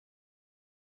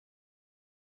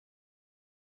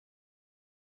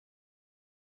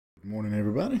Good morning,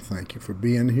 everybody. Thank you for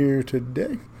being here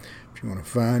today. If you want to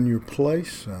find your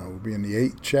place, we'll be in the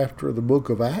 8th chapter of the book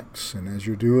of Acts. And as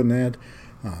you're doing that,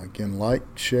 again, like,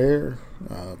 share,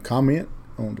 comment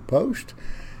on the post.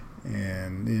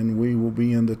 And then we will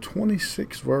be in the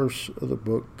 26th verse of the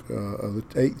book, of the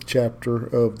 8th chapter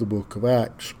of the book of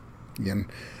Acts. Again,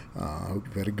 I hope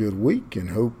you've had a good week and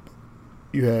hope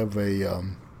you have a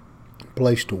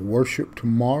place to worship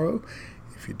tomorrow.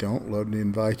 If you don't, I'd love to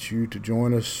invite you to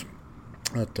join us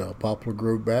at Poplar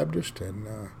Grove Baptist, and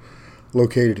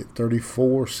located at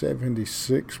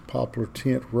 3476 Poplar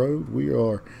Tent Road. We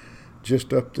are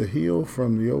just up the hill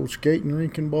from the old skating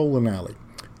rink and bowling alley.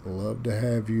 Love to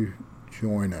have you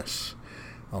join us.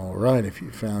 All right, if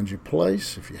you found your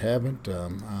place, if you haven't,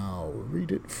 I'll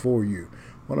read it for you.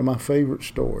 One of my favorite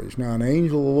stories. Now, an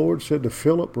angel of the Lord said to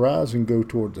Philip, "Rise and go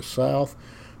toward the south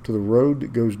to the road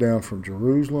that goes down from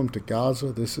Jerusalem to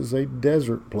Gaza. This is a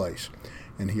desert place."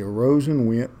 And he arose and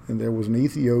went, and there was an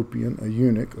Ethiopian, a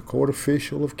eunuch, a court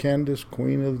official of Candace,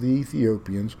 queen of the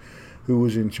Ethiopians, who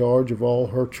was in charge of all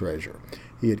her treasure.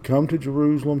 He had come to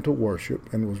Jerusalem to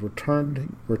worship, and was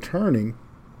returning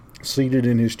seated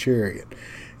in his chariot.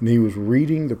 And he was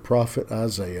reading the prophet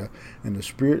Isaiah, and the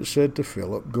Spirit said to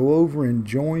Philip, "Go over and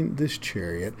join this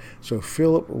chariot." So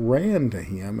Philip ran to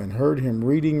him and heard him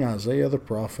reading Isaiah the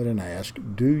prophet and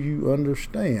asked, "Do you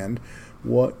understand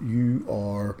what you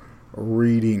are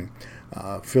reading?"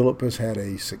 Philip has had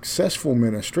a successful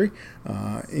ministry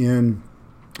in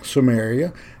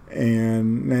Samaria,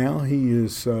 and now he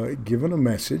is given a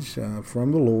message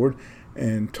from the Lord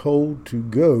and told to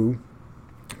go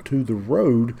to the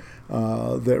road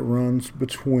that runs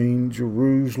between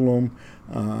Jerusalem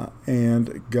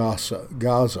and Gaza.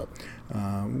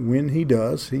 When he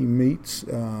does, he meets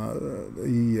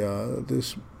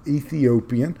this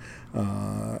Ethiopian,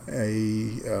 a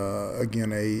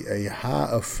high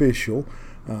official,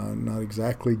 not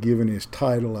exactly given his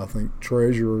title. I think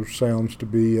treasurer sounds to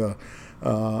be an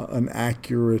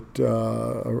accurate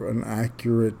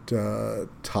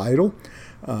title,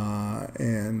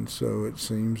 and so it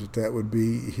seems that would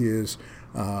be his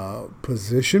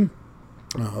position.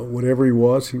 Whatever he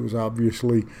was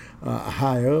obviously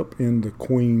high up in the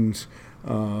queen's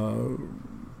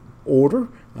order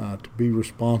to be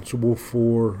responsible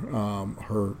for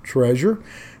her treasure,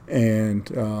 and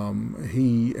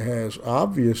he has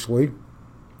obviously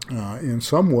in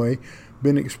some way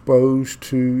been exposed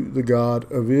to the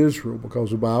God of Israel,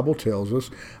 because the Bible tells us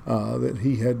that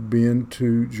he had been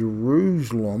to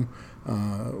Jerusalem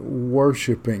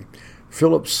worshiping.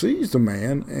 Philip sees the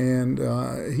man, and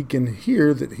he can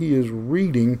hear that he is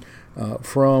reading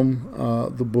from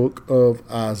the book of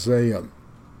Isaiah.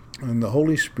 And the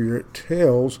Holy Spirit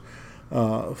tells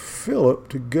Philip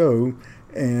to go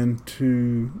and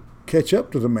to catch up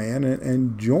to the man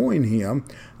and join him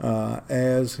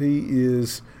as he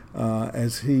is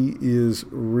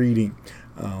reading.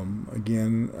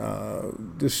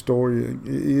 This story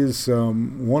is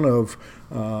one of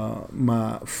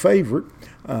my favorite,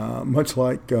 much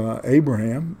like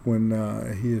Abraham when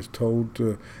he is told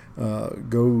to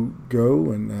go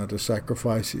and to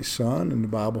sacrifice his son, and the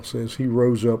Bible says he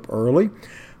rose up early.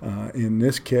 In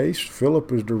this case,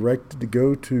 Philip is directed to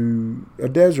go to a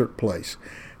desert place,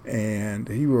 and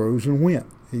he rose and went.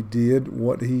 He did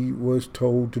what he was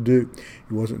told to do.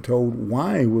 He wasn't told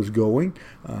why he was going.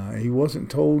 He wasn't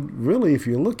told, really, if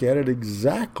you look at it,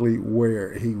 exactly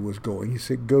where he was going. He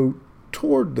said, "Go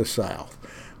toward the south."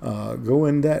 Go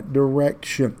in that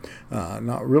direction,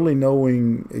 not really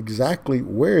knowing exactly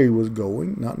where he was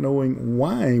going, not knowing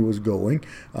why he was going,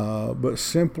 but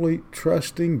simply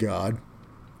trusting God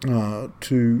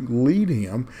to lead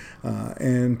him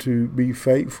and to be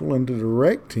faithful and to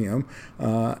direct him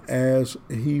as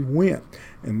he went.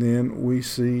 And then we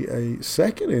see a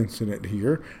second incident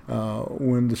here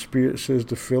when the Spirit says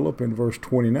to Philip in verse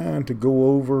 29 to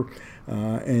go over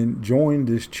and join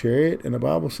this chariot. And the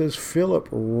Bible says Philip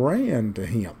ran to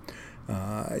him.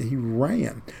 He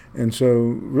ran. And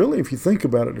so really, if you think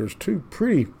about it, there's two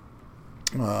pretty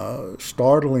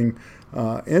startling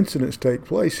incidents take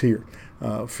place here.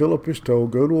 Philip is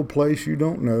told, go to a place you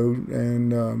don't know,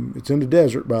 and it's in the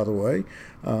desert, by the way.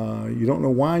 You don't know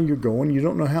why you're going. You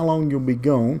don't know how long you'll be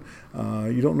gone.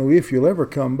 You don't know if you'll ever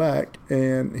come back.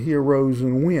 And he arose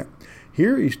and went.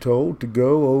 Here he's told to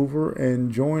go over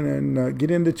and join and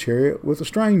get in the chariot with a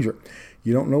stranger.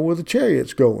 You don't know where the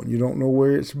chariot's going. You don't know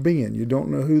where it's been. You don't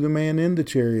know who the man in the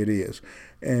chariot is.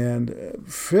 And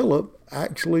Philip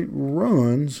actually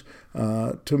runs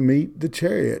to meet the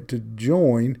chariot, to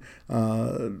join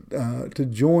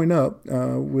up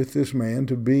with this man,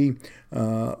 to be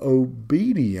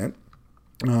obedient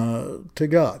to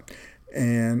God.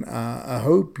 And I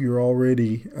hope you're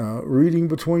already reading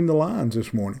between the lines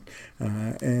this morning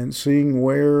and seeing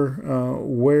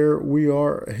where we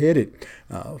are headed.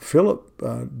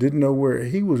 Philip didn't know where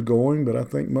he was going, but I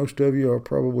think most of you are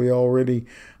probably already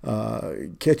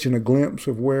catching a glimpse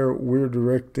of where we're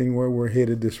directing, where we're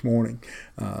headed this morning.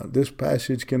 This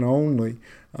passage can only,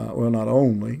 well, not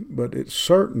only, but it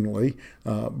certainly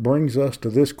brings us to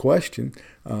this question.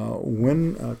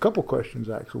 A couple questions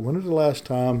actually. When is the last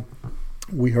time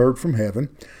we heard from heaven?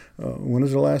 When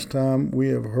is the last time we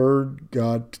have heard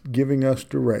God giving us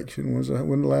direction?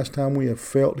 When the last time we have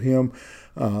felt Him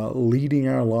leading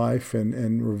our life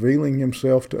and revealing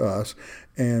Himself to us?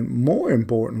 And more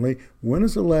importantly, when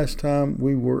is the last time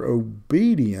we were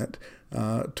obedient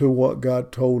to what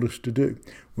God told us to do?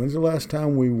 When's the last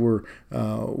time we went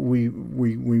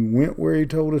where He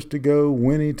told us to go,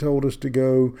 when He told us to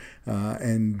go,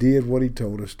 and did what He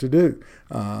told us to do?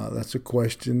 That's a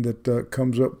question that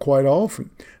comes up quite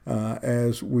often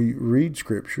as we read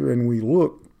Scripture and we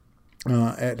look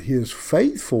at His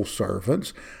faithful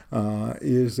servants,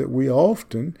 is that we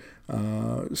often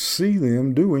see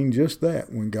them doing just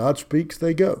that. When God speaks,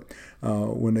 they go.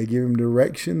 When they give Him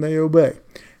direction, they obey.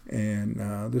 And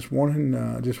this morning,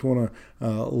 I just want to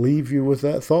leave you with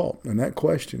that thought and that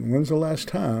question. When's the last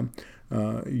time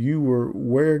you were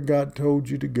where God told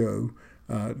you to go,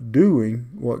 doing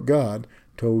what God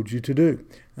told you to do?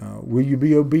 Will you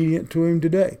be obedient to Him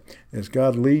today? As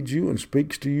God leads you and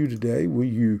speaks to you today, will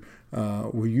you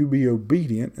be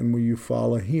obedient, and will you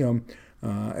follow Him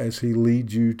as He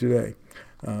leads you today?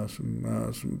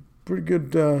 Some pretty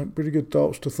good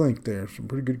thoughts to think there. Some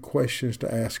pretty good questions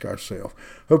to ask ourselves.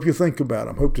 Hope you think about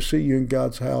them. Hope to see you in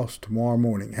God's house tomorrow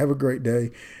morning. Have a great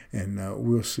day, and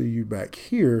we'll see you back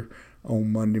here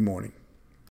on Monday morning.